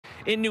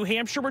In New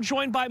Hampshire, we're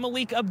joined by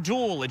Malik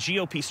Abdul, a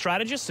GOP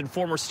strategist and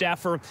former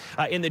staffer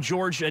in the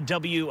George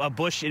W.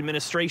 Bush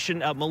administration.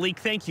 Malik,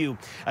 thank you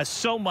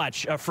so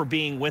much for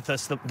being with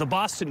us. The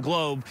Boston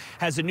Globe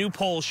has a new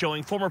poll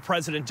showing former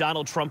President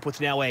Donald Trump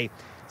with now a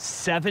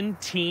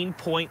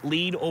 17-point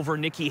lead over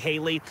Nikki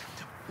Haley.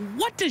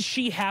 What does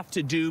she have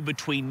to do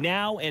between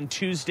now and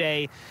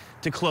Tuesday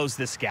to close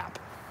this gap?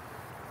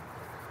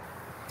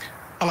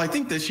 Well, I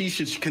think that she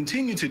should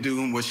continue to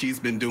do what she's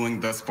been doing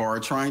thus far,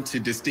 trying to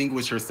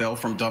distinguish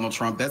herself from Donald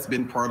Trump. That's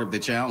been part of the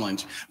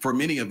challenge for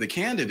many of the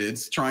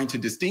candidates, trying to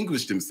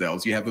distinguish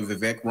themselves. You have a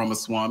Vivek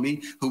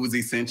Ramaswamy, who was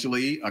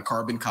essentially a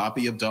carbon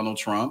copy of Donald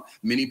Trump.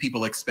 Many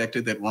people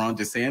expected that Ron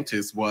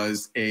DeSantis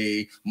was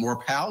a more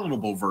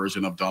palatable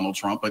version of Donald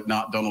Trump, but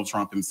not Donald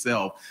Trump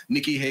himself.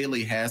 Nikki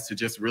Haley has to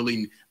just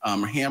really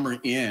hammer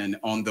in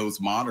on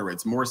those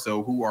moderates, more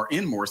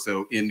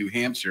so in New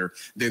Hampshire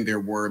than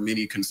there were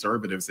many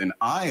conservatives in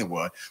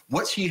Iowa.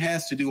 What she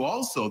has to do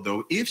also,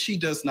 though, if she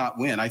does not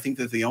win, I think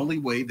that the only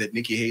way that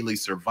Nikki Haley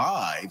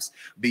survives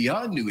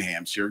beyond New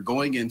Hampshire,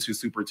 going into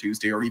Super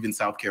Tuesday or even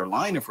South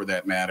Carolina for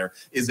that matter,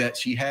 is that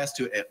she has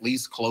to at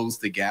least close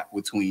the gap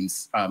between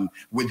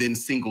within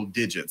single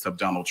digits of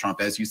Donald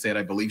Trump. As you said,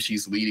 I believe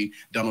she's leading.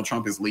 Donald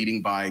Trump is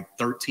leading by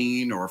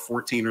 13 or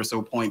 14 or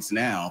so points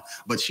now,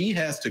 but she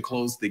has to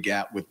close the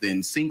gap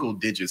within single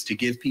digits to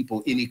give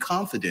people any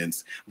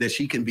confidence that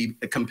she can be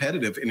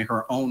competitive in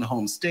her own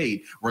home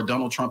state, where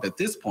Donald Trump at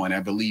this point, I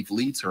believe,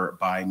 leads her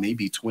by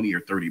maybe 20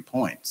 or 30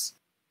 points.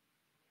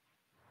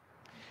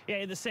 Yeah,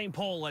 in the same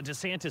poll,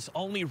 DeSantis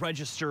only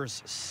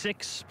registers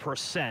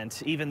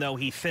 6%, even though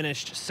he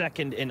finished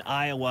second in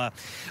Iowa.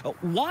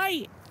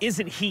 Why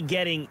isn't he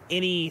getting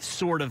any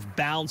sort of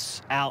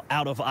bounce out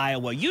of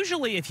Iowa?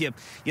 Usually, if you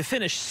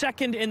finish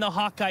second in the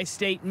Hawkeye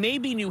state,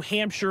 maybe New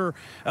Hampshire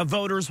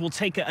voters will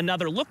take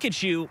another look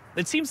at you.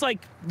 It seems like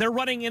they're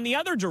running in the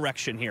other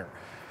direction here.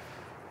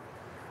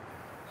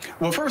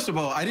 Well, first of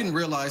all, I didn't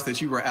realize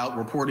that you were out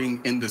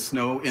reporting in the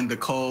snow, in the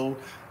cold.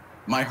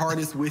 My heart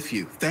is with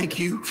you. Thank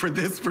you for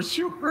this, for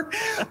sure.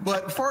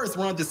 But as far as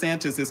Ron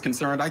DeSantis is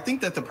concerned, I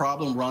think that the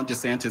problem Ron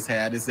DeSantis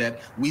had is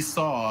that we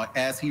saw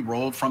as he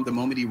rolled from the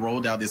moment he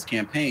rolled out his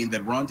campaign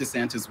that Ron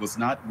DeSantis was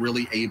not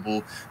really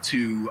able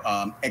to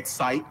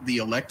excite the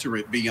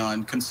electorate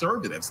beyond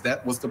conservatives.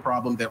 That was the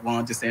problem that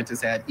Ron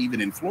DeSantis had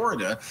even in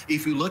Florida.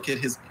 If you look at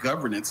his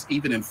governance,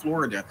 even in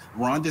Florida,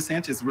 Ron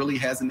DeSantis really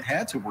hasn't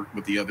had to work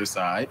with the other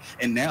side.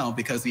 And now,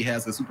 because he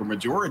has a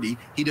supermajority,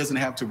 he doesn't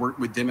have to work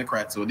with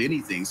Democrats on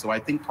anything. So I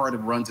think part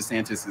of Ron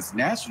DeSantis'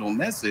 national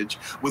message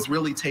was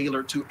really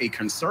tailored to a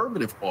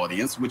conservative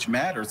audience, which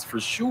matters for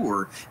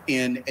sure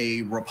in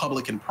a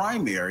Republican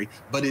primary,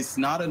 but it's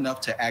not enough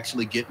to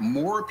actually get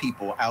more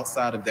people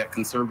outside of that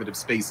conservative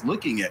space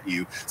looking at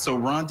you. So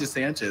Ron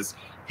DeSantis,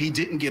 he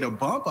didn't get a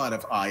bump out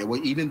of Iowa,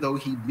 even though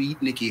he beat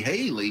Nikki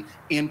Haley.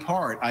 In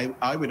part,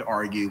 I would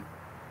argue,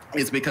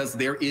 it's because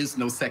there is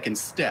no second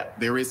step.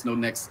 There is no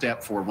next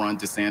step for Ron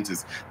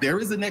DeSantis. There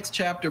is a next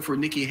chapter for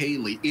Nikki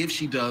Haley if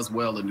she does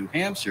well in New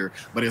Hampshire.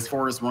 But as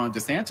far as Ron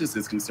DeSantis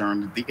is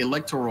concerned, the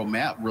electoral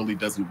map really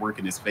doesn't work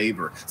in his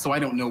favor. So I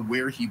don't know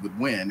where he would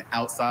win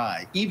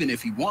outside. Even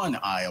if he won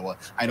Iowa,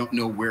 I don't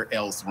know where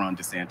else Ron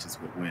DeSantis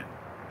would win.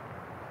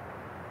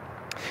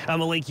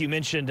 Malik, you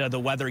mentioned the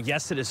weather.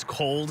 Yes, it is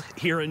cold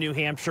here in New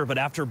Hampshire, but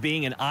after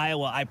being in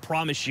Iowa, I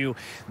promise you,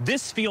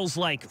 this feels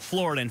like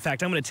Florida. In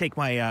fact, I'm going to take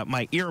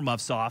my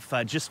earmuffs off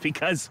just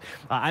because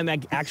I'm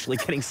actually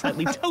getting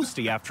slightly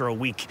toasty after a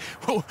week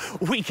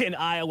in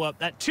Iowa.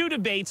 Two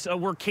debates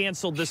were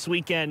canceled this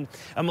weekend,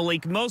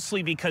 Malik,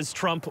 mostly because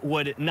Trump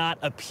would not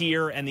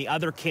appear and the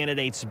other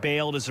candidates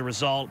bailed as a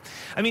result.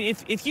 I mean,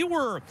 if you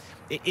were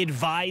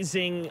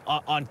advising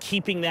on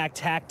keeping that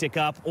tactic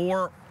up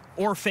or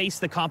face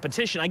the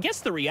competition, I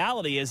guess the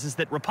reality is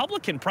that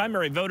Republican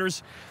primary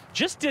voters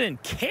just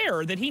didn't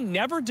care that he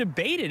never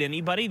debated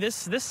anybody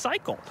this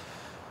cycle.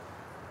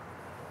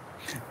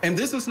 And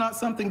this is not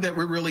something that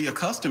we're really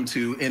accustomed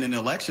to in an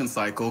election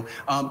cycle.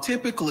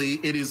 Typically,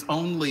 it is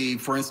only,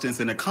 for instance,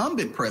 an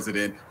incumbent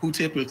president who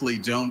typically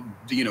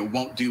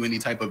won't do any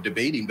type of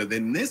debating. But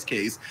in this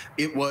case,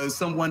 it was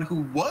someone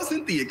who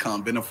wasn't the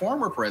incumbent, a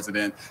former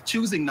president,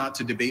 choosing not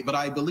to debate. But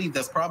I believe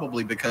that's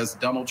probably because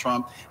Donald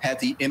Trump had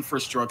the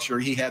infrastructure,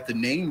 he had the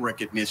name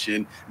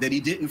recognition that he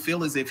didn't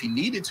feel as if he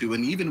needed to.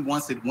 And even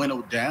once it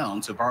went down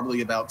to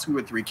probably about 2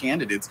 or 3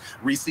 candidates,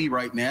 we see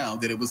right now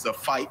that it was a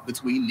fight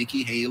between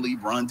Nikki Haley,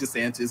 Ron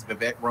DeSantis,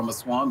 Vivek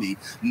Ramaswamy.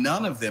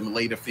 None of them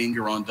laid a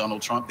finger on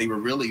Donald Trump. They were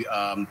really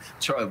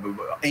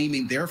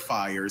aiming their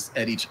fires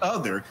at each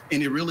other,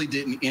 and it really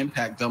didn't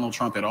impact Donald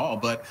Trump at all.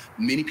 But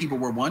many people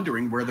were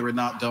wondering whether or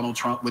not Donald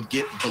Trump would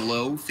get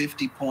below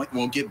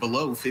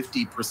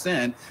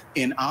 50%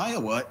 in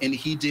Iowa, and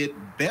he did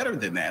better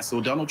than that.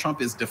 So Donald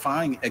Trump is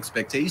defying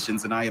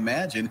expectations, and I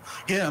imagine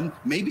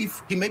maybe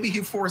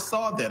he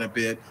foresaw that a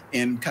bit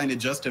and kind of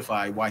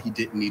justified why he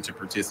didn't need to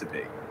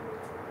participate.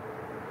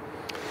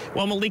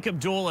 Well, Malik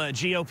Abdul, a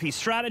GOP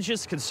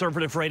strategist,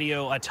 conservative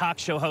radio talk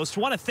show host,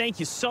 want to thank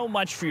you so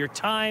much for your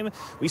time.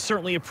 We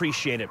certainly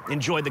appreciate it.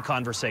 Enjoyed the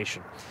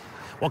conversation.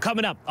 Well,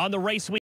 coming up on the race week.